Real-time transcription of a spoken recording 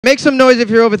Make some noise if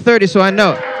you're over 30 so I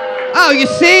know. Oh, you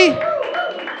see?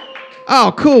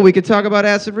 Oh, cool. We could talk about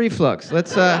acid reflux.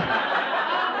 Let's, fuck,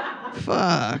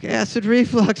 acid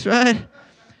reflux, right?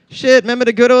 Shit, remember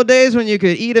the good old days when you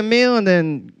could eat a meal and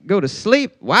then go to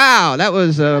sleep? Wow, that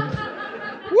was,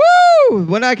 woo!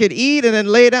 When I could eat and then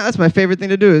lay down. That's my favorite thing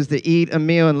to do, is to eat a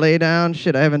meal and lay down.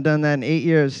 Shit, I haven't done that in 8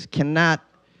 years. Can't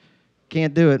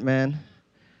do it, man.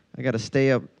 I gotta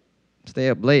stay up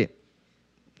late.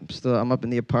 I'm up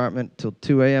in the apartment till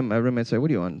 2 a.m. My roommates say,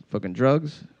 "What are you on, fucking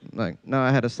drugs?" I'm like, "No,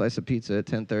 I had a slice of pizza at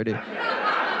 10:30.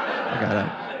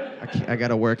 I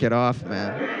gotta work it off,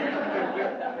 man.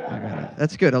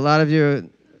 That's good. A lot of you are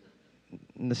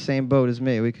in the same boat as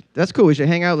me. That's cool. We should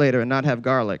hang out later and not have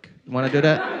garlic. You want to do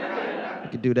that?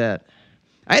 We could do that.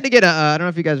 I had to get I don't know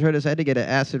if you guys heard this. I had to get an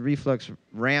acid reflux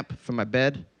ramp for my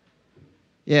bed.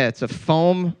 Yeah, it's a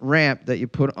foam ramp that you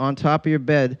put on top of your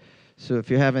bed. So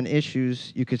if you're having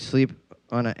issues, you could sleep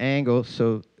on an angle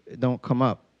so it don't come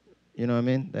up. You know what I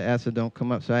mean? The acid don't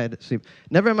come up. So I had to sleep.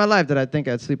 Never in my life did I think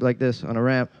I'd sleep like this on a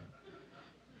ramp.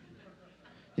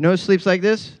 You know who sleeps like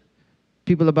this?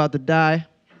 People about to die.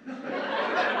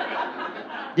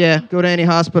 Yeah, go to any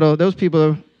hospital. Those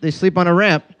people, they sleep on a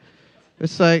ramp.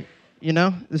 It's like, you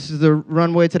know, this is the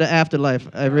runway to the afterlife,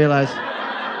 I realized.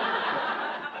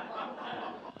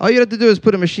 All you have to do is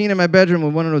put a machine in my bedroom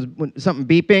with one of those, something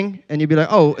beeping, and you'd be like,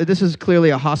 oh, this is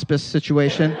clearly a hospice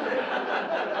situation.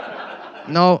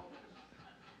 No.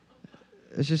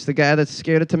 It's just the guy that's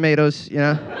scared of tomatoes, you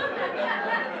know,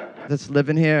 that's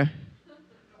living here.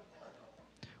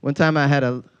 One time I had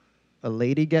a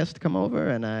lady guest come over,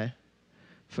 and I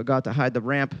forgot to hide the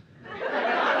ramp.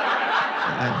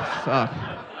 Fuck.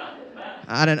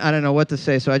 I didn't know what to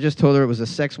say, so I just told her it was a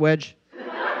sex wedge.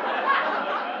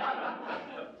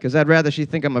 Because I'd rather she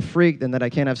think I'm a freak than that I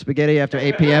can't have spaghetti after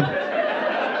 8 p.m.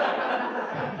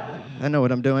 I know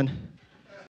what I'm doing.